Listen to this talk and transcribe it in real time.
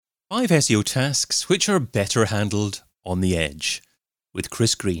5 SEO tasks which are better handled on the edge with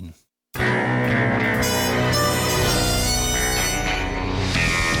Chris Green.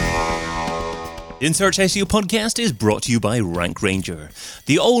 InSearch SEO Podcast is brought to you by Rank Ranger,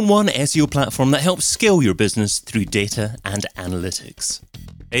 the all-in-one SEO platform that helps scale your business through data and analytics.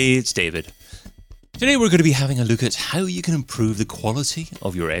 Hey, it's David. Today we're going to be having a look at how you can improve the quality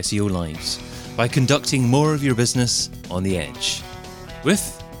of your SEO lives by conducting more of your business on the edge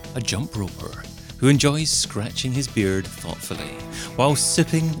with a jump roper who enjoys scratching his beard thoughtfully while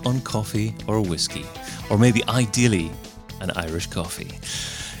sipping on coffee or whiskey, or maybe ideally an Irish coffee.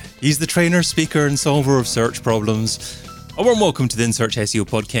 He's the trainer, speaker and solver of search problems. A warm welcome to the InSearch SEO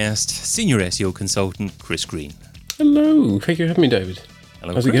Podcast, Senior SEO Consultant Chris Green. Hello, thank you for having me, David.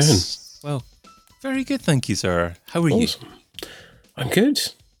 Hello, How's Chris. it going? Well, very good, thank you, sir. How are Awesome. I'm good.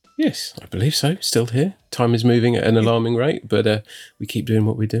 Yes, I believe so. Still here. Time is moving at an alarming rate, but we keep doing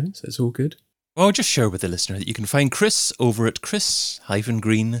what we're doing, so it's all good. Well, I'll just share with the listener that you can find Chris over at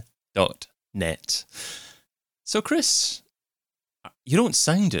chris-green.net. So, Chris, you don't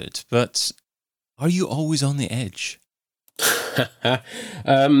sound it, but are you always on the edge? Well, I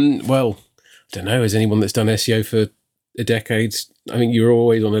don't know. As anyone that's done SEO for a decade, I mean, you're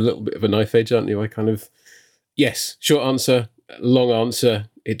always on a little bit of a knife edge, aren't you? Yes, short answer, long answer,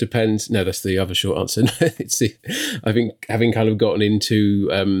 it depends. No, that's the other short answer. I think having kind of gotten into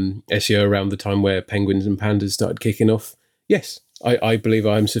SEO around the time where penguins and pandas started kicking off, yes, I believe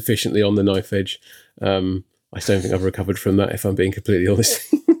I'm sufficiently on the knife edge. I don't think I've recovered from that, if I'm being completely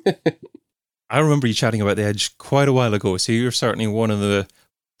honest. I remember you chatting about the edge quite a while ago, so you're certainly one of the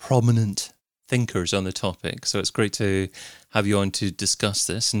prominent thinkers on the topic. So it's great to have you on to discuss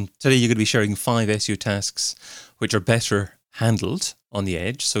this. And today you're going to be sharing 5 SEO tasks which are better handled on the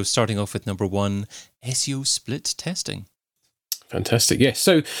edge. So starting off with number 1, SEO split testing. Fantastic. Yes.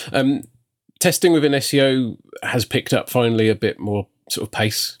 So testing within SEO has picked up finally a bit more sort of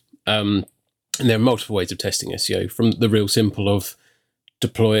pace. And there are multiple ways of testing SEO, from the real simple of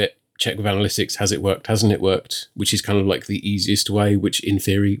deploy it, check with analytics, has it worked, hasn't it worked, which is kind of like the easiest way, which in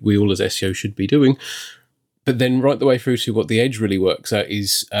theory we all as SEO should be doing. But then right the way through to what the edge really works at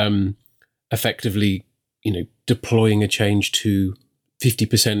is effectively, deploying a change to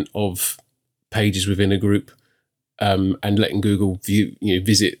 50% of pages within a group and letting Google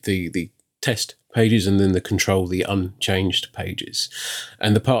visit the test pages and then the unchanged pages.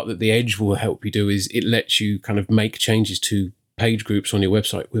 And the part that the edge will help you do is it lets you kind of make changes to page groups on your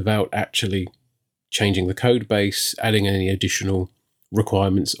website without actually changing the code base, adding any additional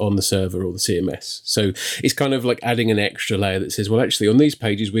requirements on the server or the CMS. So it's kind of like adding an extra layer that says, well, actually on these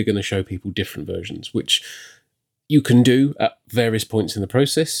pages, we're going to show people different versions, which you can do at various points in the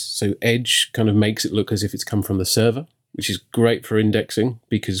process. So Edge kind of makes it look as if it's come from the server, which is great for indexing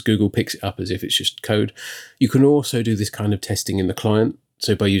because Google picks it up as if it's just code. You can also do this kind of testing in the client.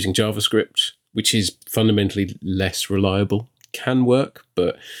 So by using JavaScript, which is fundamentally less reliable, can work,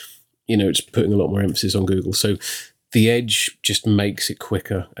 but it's putting a lot more emphasis on Google. So the edge just makes it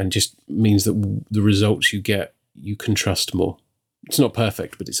quicker and just means that the results you get, you can trust more. It's not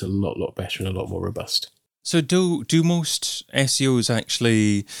perfect, but it's a lot better and a lot more robust. So do most SEOs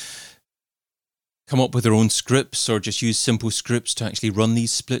actually come up with their own scripts or just use simple scripts to actually run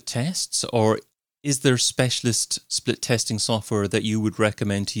these split tests? Or is there specialist split testing software that you would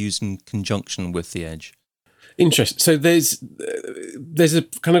recommend to use in conjunction with the edge? Interesting. So there's a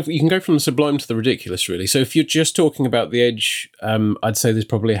kind of, you can go from the sublime to the ridiculous, really. So if you're just talking about the edge, I'd say there's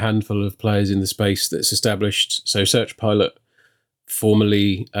probably a handful of players in the space that's established. So Search Pilot,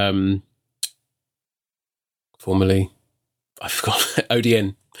 formerly I forgot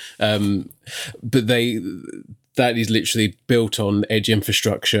ODN, but that is literally built on edge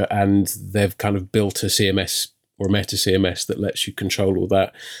infrastructure, and they've kind of built a CMS or a meta CMS that lets you control all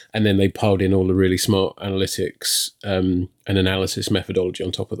that. And then they piled in all the really smart analytics and analysis methodology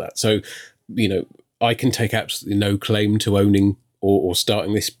on top of that. So, I can take absolutely no claim to owning or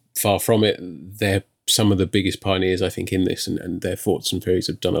starting this, far from it. They're some of the biggest pioneers, I think, in this, and their thoughts and theories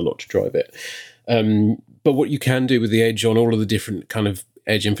have done a lot to drive it. But what you can do with the edge on all of the different kind of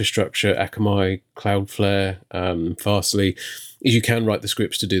edge infrastructure, Akamai, Cloudflare, Fastly, is you can write the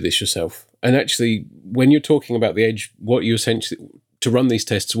scripts to do this yourself. And actually, when you're talking about the edge, what you essentially, to run these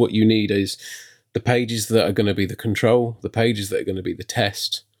tests, what you need is the pages that are going to be the control, the pages that are going to be the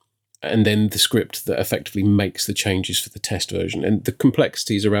test, and then the script that effectively makes the changes for the test version. And the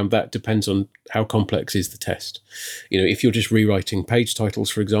complexities around that depends on how complex is the test. If you're just rewriting page titles,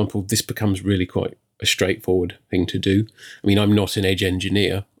 for example, this becomes really quite a straightforward thing to do. I mean, I'm not an edge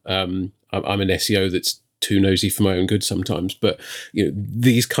engineer. I'm an SEO that's too nosy for my own good sometimes. But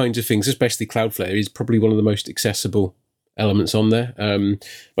these kinds of things, especially Cloudflare, is probably one of the most accessible elements on there.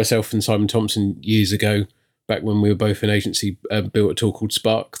 Myself and Simon Thompson years ago, back when we were both in agency, built a tool called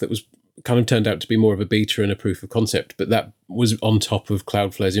Spark that was kind of turned out to be more of a beta and a proof of concept, but that was on top of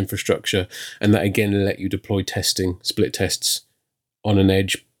Cloudflare's infrastructure, and that again let you deploy testing, split tests on an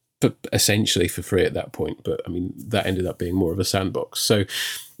edge, but essentially for free at that point. But I mean, that ended up being more of a sandbox. So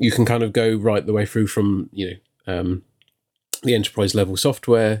you can kind of go right the way through from the enterprise level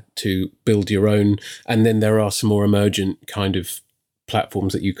software to build your own, and then there are some more emergent kind of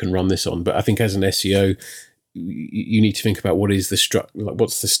platforms that you can run this on. But I think as an SEO, you need to think about what's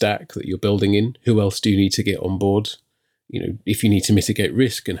the stack that you're building in. Who else do you need to get on board? If you need to mitigate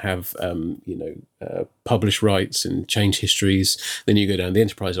risk and have publish rights and change histories, then you go down the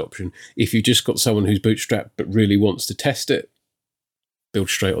enterprise option. If you just got someone who's bootstrapped but really wants to test it, build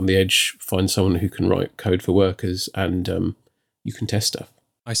straight on the edge. Find someone who can write code for workers, and you can test stuff.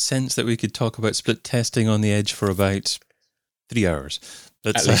 I sense that we could talk about split testing on the edge for about 3 hours.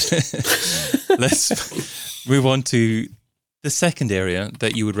 Let's move on to the second area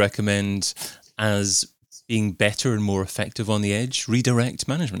that you would recommend as being better and more effective on the edge: redirect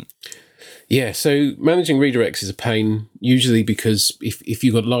management. Yeah, so managing redirects is a pain, usually because if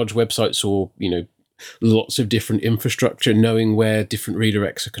you've got large websites or lots of different infrastructure, knowing where different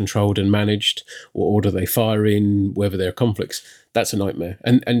redirects are controlled and managed, what order they fire in, whether there are conflicts, that's a nightmare.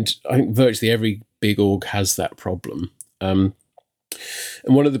 And I think virtually every big org has that problem.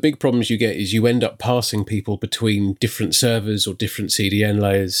 And one of the big problems you get is you end up passing people between different servers or different CDN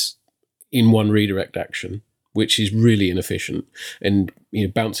layers in one redirect action, which is really inefficient. And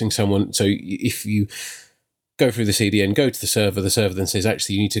bouncing someone, so if you go through the CDN, go to the server then says,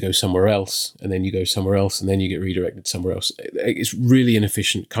 actually, you need to go somewhere else, and then you go somewhere else, and then you get redirected somewhere else. It's really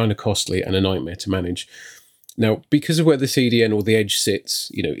inefficient, kind of costly, and a nightmare to manage. Now, because of where the CDN or the edge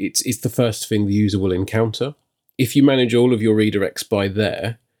sits, it's the first thing the user will encounter. If you manage all of your redirects by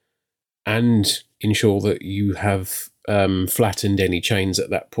there and ensure that you have flattened any chains at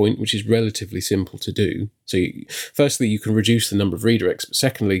that point, which is relatively simple to do. So firstly, you can reduce the number of redirects, but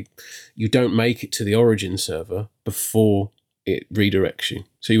secondly, you don't make it to the origin server before it redirects you.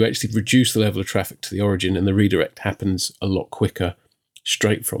 So you actually reduce the level of traffic to the origin, and the redirect happens a lot quicker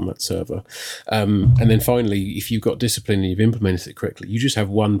straight from that server. And then finally, if you've got discipline and you've implemented it correctly, you just have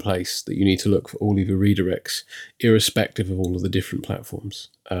one place that you need to look for all of your redirects, irrespective of all of the different platforms.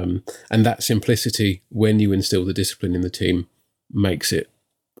 And that simplicity, when you instill the discipline in the team, makes it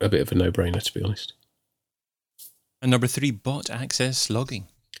a bit of a no-brainer, to be honest. And number 3, bot access logging.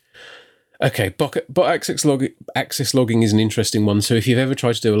 Okay, bot access logging is an interesting one. So if you've ever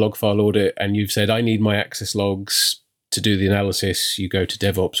tried to do a log file audit and you've said, I need my access logs to do the analysis, you go to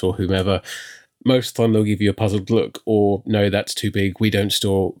DevOps or whomever. Most of the time they'll give you a puzzled look, or no, that's too big, we don't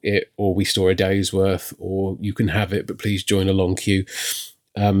store it, or we store a day's worth, or you can have it, but please join a long queue.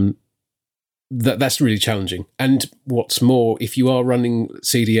 That's really challenging. And what's more, if you are running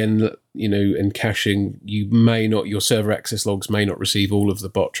CDN, and caching, your server access logs may not receive all of the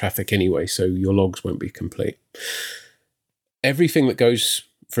bot traffic anyway, so your logs won't be complete. Everything that goes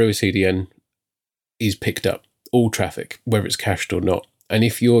through a CDN is picked up. All traffic, whether it's cached or not. And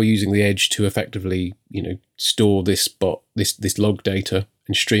if you're using the edge to effectively, store this log data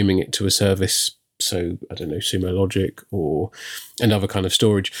and streaming it to a service, so I don't know, Sumo Logic or another kind of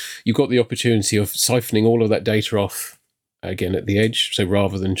storage, you've got the opportunity of siphoning all of that data off again at the edge. So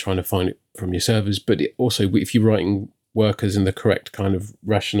rather than trying to find it from your servers, but also if you're writing workers in the correct kind of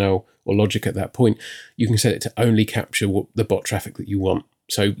rationale or logic at that point, you can set it to only capture the bot traffic that you want.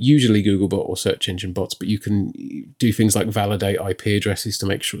 So usually Googlebot or search engine bots, but you can do things like validate IP addresses to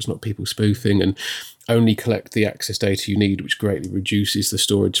make sure it's not people spoofing, and only collect the access data you need, which greatly reduces the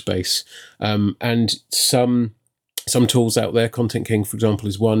storage space. And some tools out there, Content King, for example,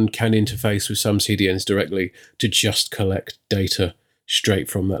 is one, can interface with some CDNs directly to just collect data straight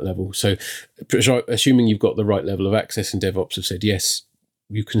from that level. So assuming you've got the right level of access and DevOps have said, yes,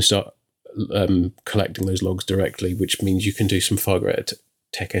 you can start collecting those logs directly, which means you can do some far greater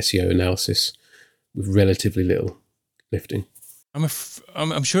tech SEO analysis with relatively little lifting.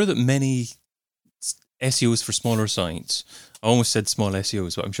 I'm sure that many SEOs for smaller sites, I almost said small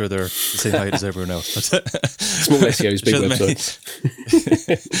SEOs, but I'm sure they're the same height as everyone else. But small SEOs, big websites.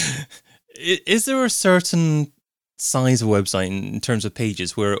 Is there a certain size of website in terms of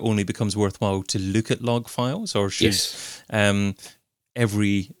pages where it only becomes worthwhile to look at log files, or should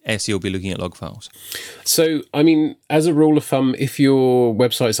every SEO be looking at log files? So, I mean, as a rule of thumb, if your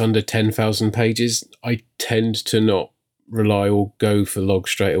website's under 10,000 pages, I tend to not rely or go for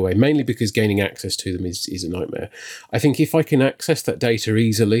logs straight away, mainly because gaining access to them is a nightmare. I think if I can access that data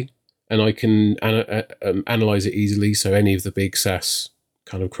easily and I can analyze it easily, so any of the big SaaS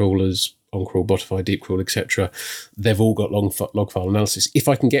kind of crawlers, OnCrawl, Botify, DeepCrawl, etc., they've all got log file analysis. If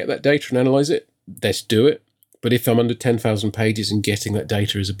I can get that data and analyze it, let's do it. But if I'm under 10,000 pages and getting that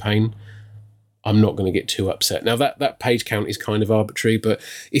data is a pain, I'm not going to get too upset. Now, that page count is kind of arbitrary, but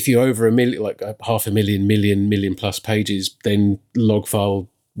if you're over a million, like 500,000, million plus pages, then log file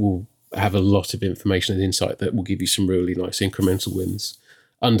will have a lot of information and insight that will give you some really nice incremental wins.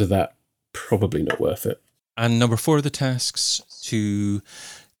 Under that, probably not worth it. And number 4 of the tasks to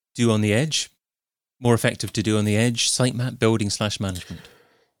do on the edge, more effective to do on the edge, sitemap building / management.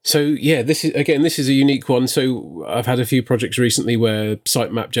 So yeah, this is a unique one. So I've had a few projects recently where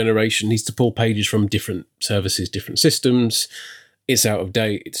sitemap generation needs to pull pages from different services, different systems. It's out of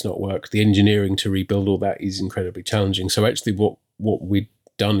date. It's not worked. The engineering to rebuild all that is incredibly challenging. So actually what we've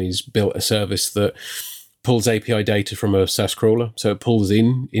done is built a service that pulls API data from a SaaS crawler. So it pulls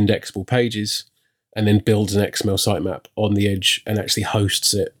in indexable pages and then builds an XML sitemap on the edge and actually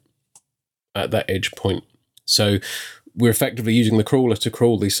hosts it at that edge point. So we're effectively using the crawler to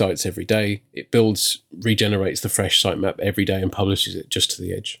crawl these sites every day. It regenerates the fresh sitemap every day and publishes it just to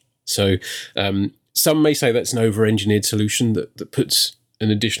the edge. So some may say that's an over-engineered solution that puts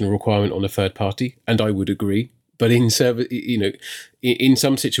an additional requirement on a third party, and I would agree. But in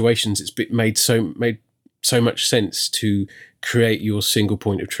some situations, it's made so much sense to create your single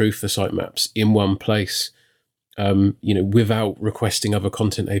point of truth for sitemaps in one place, without requesting other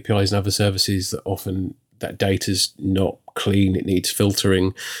content APIs and other services that often that data's not clean, it needs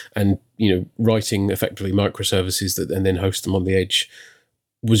filtering, and writing effectively microservices and then host them on the edge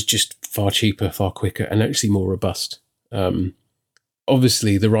was just far cheaper, far quicker, and actually more robust.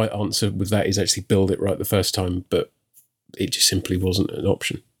 Obviously, the right answer with that is actually build it right the first time, but it just simply wasn't an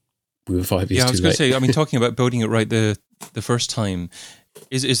option. We were 5 years too late. Yeah, I was going to say, I mean, talking about building it right the first time,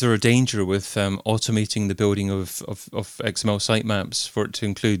 is there a danger with automating the building of XML sitemaps for it to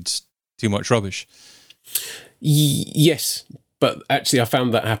include too much rubbish? Yes, but actually I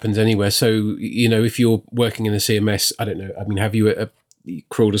found that happens anywhere. So, if you're working in a CMS, I don't know, I mean, have you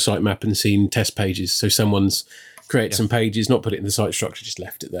crawled a sitemap and seen test pages? So someone's created some pages, not put it in the site structure, just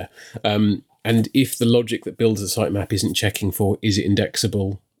left it there. And if the logic that builds the sitemap isn't checking for, is it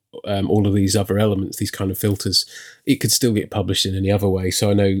indexable, all of these other elements, these kind of filters, it could still get published in any other way. So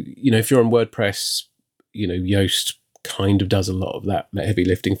I know, if you're on WordPress, Yoast kind of does a lot of that heavy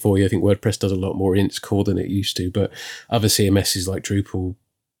lifting for you. I think WordPress does a lot more in its core than it used to, but other CMSs like Drupal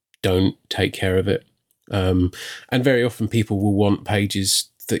don't take care of it. And very often people will want pages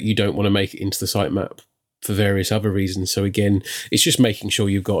that you don't want to make it into the sitemap for various other reasons. So again, it's just making sure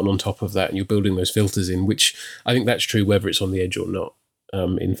you've gotten on top of that and you're building those filters in, which I think that's true whether it's on the edge or not.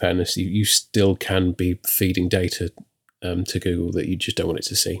 In fairness, you still can be feeding data to Google that you just don't want it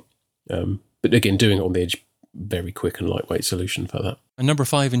to see. But again, doing it on the edge, very quick and lightweight solution for that. And number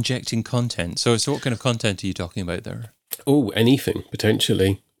 5, injecting content. So what kind of content are you talking about there? Oh, anything,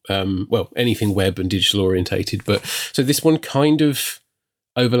 potentially. Anything web and digital orientated. But so this one kind of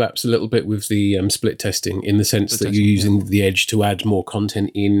overlaps a little bit with the split testing in the sense that you're using the edge to add more content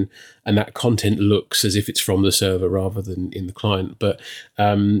in, and that content looks as if it's from the server rather than in the client. But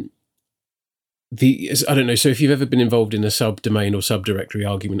I don't know. So if you've ever been involved in a subdomain or subdirectory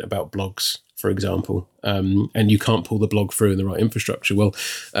argument about blogs, for example, and you can't pull the blog through in the right infrastructure, well,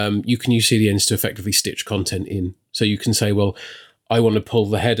 you can use CDNs to effectively stitch content in. So you can say, well, I want to pull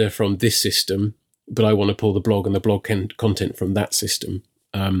the header from this system, but I want to pull the blog and the blog content from that system.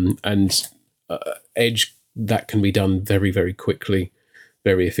 Edge, that can be done very, very quickly,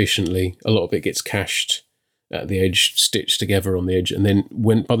 very efficiently. A lot of it gets cached at the edge, stitched together on the edge, and then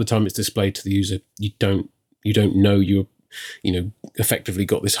by the time it's displayed to the user, you don't know you're effectively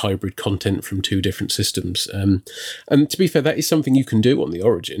got this hybrid content from 2 different systems. And to be fair, that is something you can do on the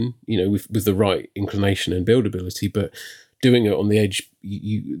origin, with the right inclination and buildability, but doing it on the edge,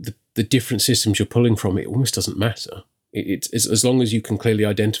 the different systems you're pulling from, it almost doesn't matter. It's as long as you can clearly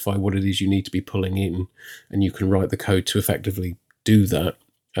identify what it is you need to be pulling in, and you can write the code to effectively do that.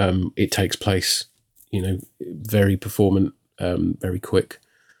 It takes place, very performant, very quick,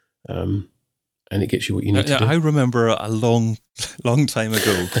 and it gets you what you need to do. I remember a long time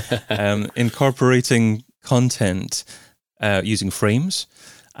ago incorporating content using frames,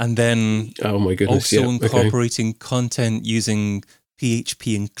 and then oh my goodness, also incorporating content using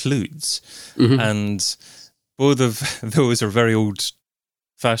PHP includes, and both of those are very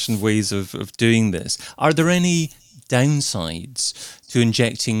old-fashioned ways of doing this. Are there any downsides to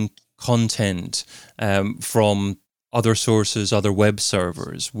injecting content from other sources, other web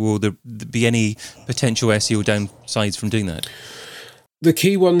servers? Will there be any potential SEO downsides from doing that? The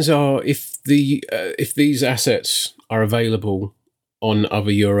key ones are if these assets are available on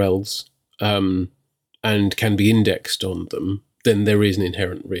other URLs and can be indexed on them, then there is an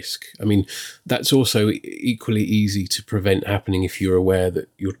inherent risk. I mean, that's also equally easy to prevent happening if you're aware that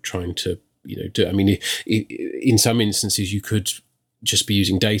you're trying to, do. I mean, in some instances, you could just be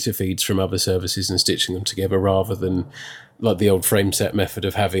using data feeds from other services and stitching them together rather than like the old frame set method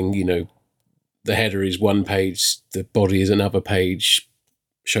of having, the header is one page, the body is another page,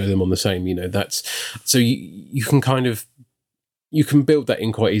 show them on the same, that's so you can build that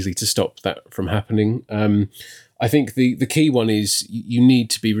in quite easily to stop that from happening. I think the key one is you need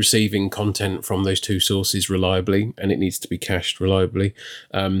to be receiving content from those two sources reliably, and it needs to be cached reliably.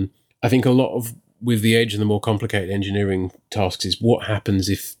 I think a lot of with the edge and the more complicated engineering tasks is what happens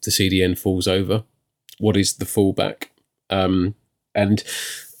if the CDN falls over? What is the fallback? And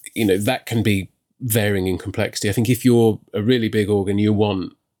that can be varying in complexity. I think if you're a really big org and you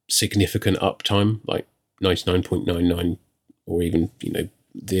want significant uptime, like 99.99 or even,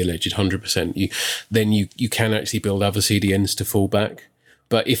 the alleged 100%, then you can actually build other CDNs to fall back.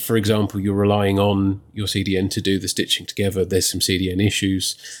 But if, for example, you're relying on your CDN to do the stitching together, there's some CDN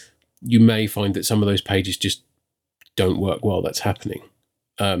issues, you may find that some of those pages just don't work while that's happening.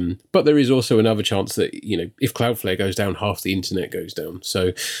 But there is also another chance that, if Cloudflare goes down, half the internet goes down.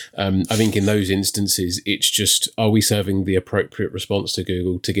 So I think in those instances, it's just, are we serving the appropriate response to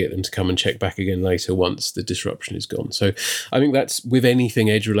Google to get them to come and check back again later once the disruption is gone? So I think that's, with anything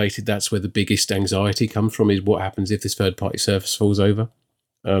edge related, that's where the biggest anxiety comes from, is what happens if this third-party service falls over.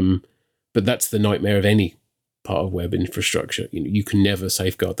 But that's the nightmare of any part of web infrastructure. You can never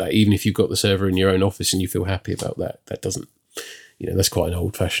safeguard that. Even if you've got the server in your own office and you feel happy about that, that doesn't, that's quite an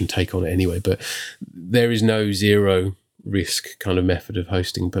old-fashioned take on it anyway. But there is no zero risk kind of method of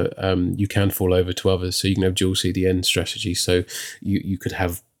hosting, but you can fall over to others. So you can have dual CDN strategies. So you could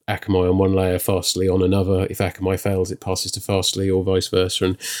have Akamai on one layer, Fastly on another. If Akamai fails, it passes to Fastly or vice versa.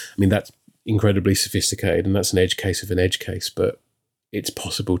 And I mean, that's incredibly sophisticated, and that's an edge case of an edge case, but it's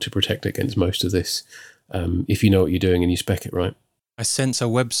possible to protect against most of this if you know what you're doing and you spec it right. I sense a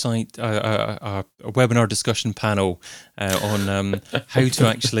website, a webinar discussion panel on how to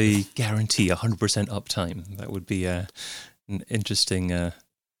actually guarantee 100% uptime. That would be an interesting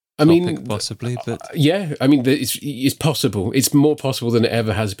topic, possibly. But yeah, I mean, it's possible. It's more possible than it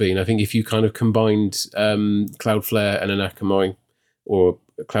ever has been. I think if you kind of combined Cloudflare and an Akamai, or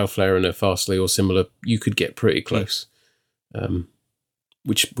Cloudflare and a Fastly or similar, you could get pretty close,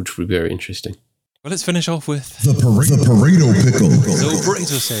 which would be very interesting. Well, let's finish off with the Pareto pickle. So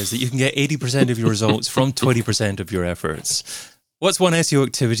Pareto says that you can get 80% of your results from 20% of your efforts. What's one SEO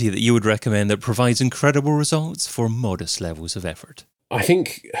activity that you would recommend that provides incredible results for modest levels of effort? I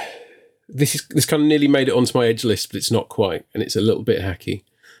think this kind of nearly made it onto my edge list, but it's not quite, and it's a little bit hacky.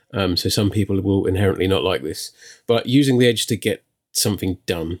 So some people will inherently not like this. But using the edge to get something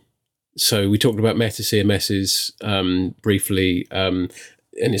done. So we talked about meta CMSs briefly,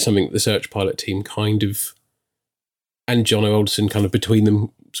 and it's something that the Search Pilot team and John Olson kind of between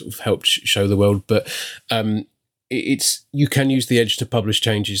them sort of helped show the world. But you can use the edge to publish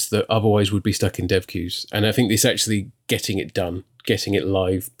changes that otherwise would be stuck in dev queues. And I think it's actually getting it done, getting it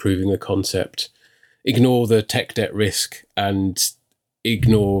live, proving the concept. Ignore the tech debt risk and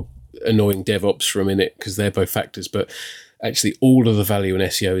ignore annoying DevOps for a minute, because they're both factors. But actually all of the value in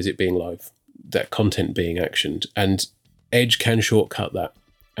SEO is it being live, that content being actioned. And Edge can shortcut that.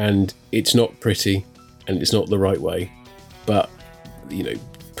 And it's not pretty and it's not the right way, but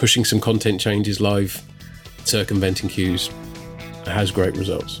pushing some content changes live, circumventing queues, has great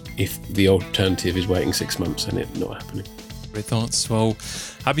results if the alternative is waiting 6 months and it not happening. Great thoughts. Well,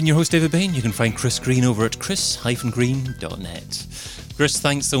 I've been your host, David Bain. You can find Chris Green over at chris-green.net. Chris,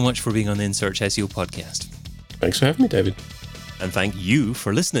 thanks so much for being on the InSearch SEO podcast. Thanks for having me, David. And thank you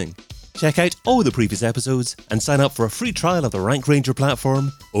for listening. Check out all the previous episodes and sign up for a free trial of the Rank Ranger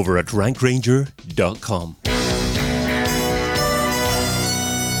platform over at rankranger.com.